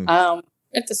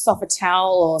 it's a Sofitel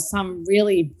or some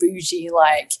really bougie,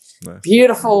 like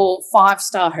beautiful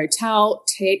 5-star hotel,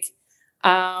 tick.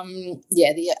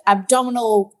 The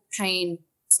abdominal pain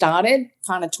started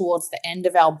kind of towards the end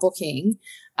of our booking.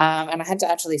 And I had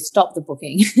to actually stop the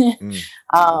booking.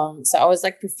 So I was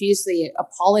like profusely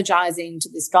apologizing to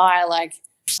this guy, like,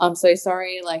 I'm so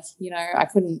sorry, like, I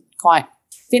couldn't quite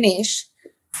finish.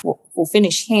 We'll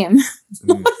finish him.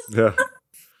 Yeah.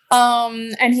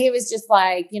 And he was just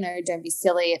like, don't be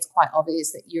silly. It's quite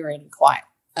obvious that you're in quite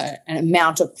an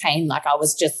amount of pain. Like, I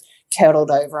was just curdled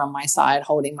over on my side,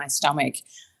 holding my stomach.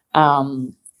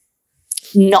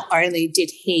 Not only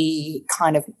did he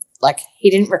kind of, like, he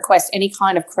didn't request any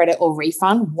kind of credit or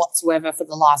refund whatsoever for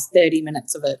the last 30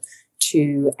 minutes of a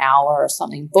 2-hour or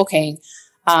something booking,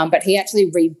 but he actually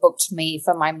rebooked me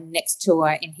for my next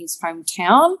tour in his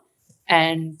hometown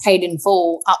and paid in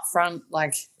full upfront.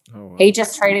 Like, he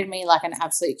just treated me like an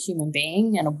absolute human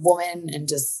being and a woman, and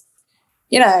just,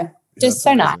 just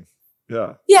so nice.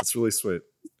 Yeah, Yeah. It's really sweet.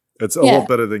 It's a lot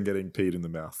better than getting peed in the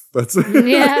mouth. That's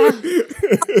Yeah.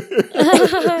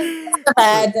 The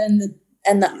bad and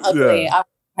the ugly. I'll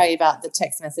tell you about the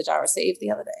text message I received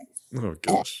the other day. Oh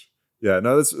gosh. Yeah,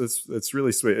 no, it's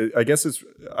really sweet. I guess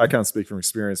I can't speak from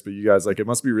experience, but you guys, like, it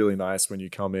must be really nice when you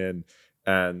come in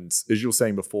and, as you were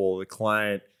saying before, the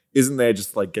client isn't there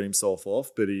just like get himself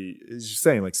off, but he is just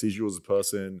saying, like, sees you as a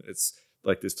person. It's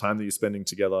like this time that you're spending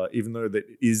together, even though there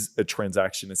is a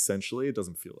transaction essentially, it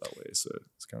doesn't feel that way. So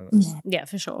it's kind of nice. Yeah,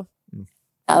 for sure.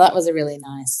 That was a really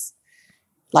nice,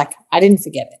 like, I didn't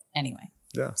forget it anyway.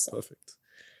 Yeah, perfect.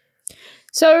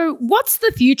 So what's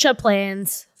the future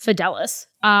plans for Dallas?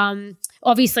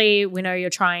 Obviously, we know you're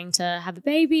trying to have a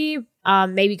baby,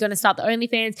 maybe going to start the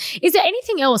OnlyFans. Is there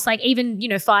anything else, like, even,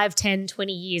 5, 10,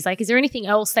 20 years? Like, is there anything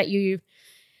else that you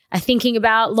are thinking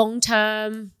about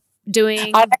long-term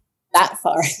doing? I don't think that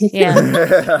far.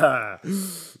 Yeah.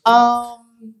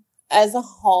 As a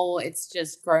whole, it's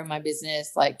just grow my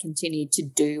business, like, continue to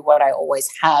do what I always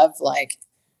have. Like,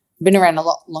 been around a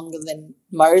lot longer than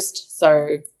most,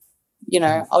 so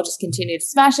I'll just continue to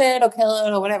smash it or kill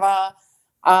it or whatever.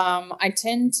 I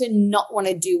tend to not want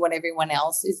to do what everyone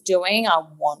else is doing. I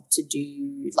want to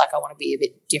be a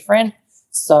bit different.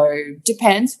 So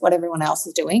depends what everyone else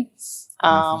is doing.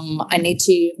 I need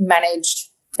to manage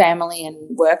family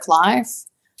and work life.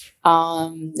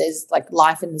 There's like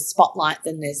life in the spotlight,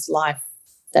 then there's life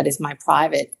that is my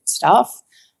private stuff.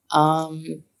 Have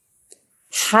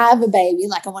a baby,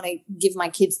 like, I want to give my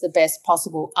kids the best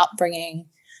possible upbringing.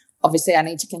 Obviously, I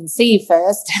need to conceive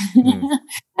first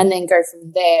and then go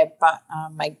from there. But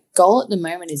my goal at the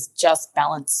moment is just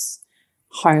balance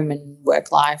home and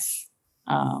work life.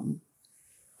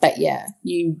 But yeah,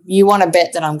 you want to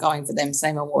bet that I'm going for them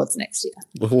same awards next year.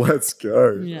 Well, let's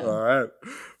go. Yeah. All right.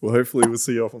 Well, hopefully we'll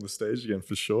see you off on the stage again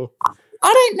for sure.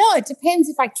 I don't know. It depends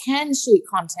if I can shoot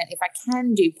content, if I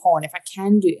can do porn, if I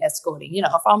can do escorting.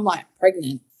 If I'm like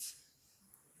pregnant,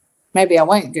 maybe I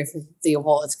won't go for the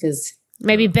awards because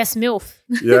Maybe best MILF.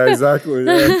 Yeah, exactly.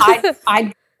 Yeah.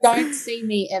 I don't see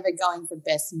me ever going for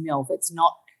best MILF. It's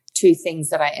not two things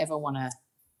that I ever want to,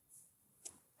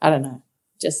 I don't know,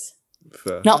 just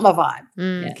Fair. not my vibe.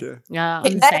 Mm. Okay. Yeah,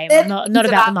 I'm the same. I'm not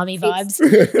about the mummy vibes.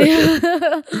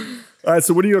 All right.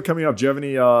 So, what do you got coming up? Do you have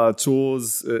any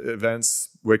tours, events?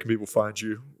 Where can people find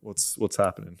you? What's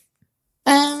happening?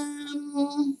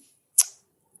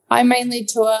 I mainly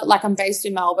tour, like I'm based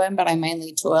in Melbourne, but I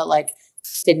mainly tour like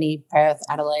Sydney, Perth,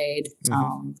 Adelaide,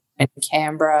 and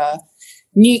Canberra,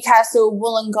 Newcastle,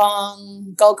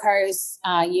 Wollongong, Gold Coast,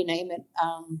 you name it.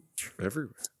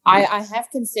 Everywhere. I have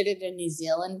considered a New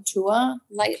Zealand tour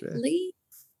lately.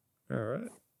 Okay. All right.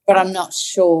 But I'm not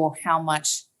sure how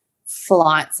much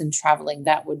flights and traveling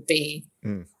that would be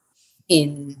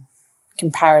in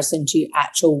comparison to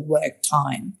actual work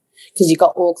time. Because you've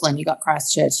got Auckland, you've got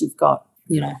Christchurch, you've got,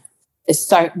 there's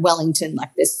so Wellington, like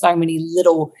there's so many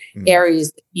little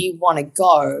areas that you want to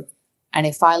go. And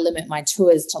if I limit my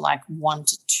tours to like 1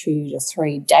 to 2 to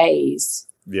 3 days.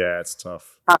 Yeah, it's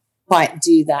tough. I can't quite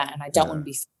do that. And I don't want to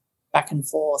be back and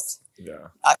forth. Yeah.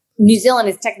 New Zealand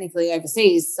is technically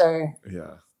overseas. So,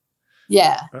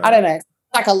 yeah, I don't know. It's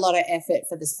like a lot of effort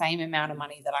for the same amount of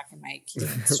money that I can make.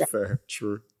 Fair.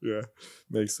 True. Yeah.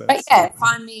 Makes sense. But yeah,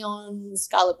 find me on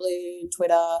Scarlet Blue,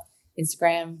 Twitter,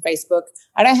 Instagram, Facebook.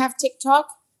 I don't have TikTok.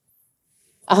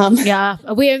 Yeah,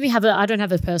 I don't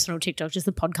have a personal TikTok, just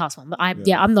the podcast one. But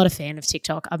I'm not a fan of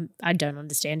TikTok. I don't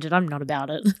understand it. I'm not about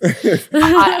it.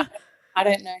 I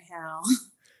don't know how.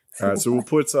 All right, so we'll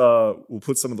put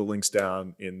some of the links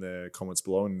down in the comments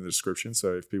below and in the description.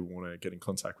 So if people want to get in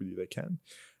contact with you, they can.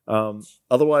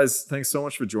 Otherwise, thanks so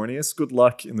much for joining us. Good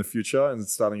luck in the future and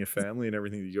starting a family and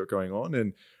everything that you got going on.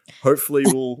 And hopefully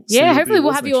we'll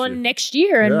we'll have you on next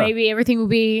year and maybe everything will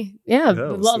be a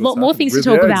lot more things to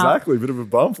talk about. Exactly, a bit of a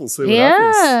bump. We'll see what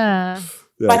happens.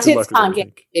 Yeah, my tits can't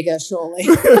get bigger, surely.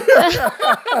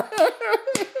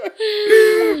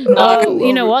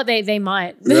 You know what? They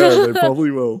might. Yeah, they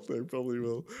probably will.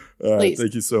 All right,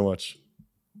 thank you so much.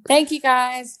 Thank you,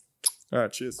 guys. All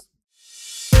right, cheers.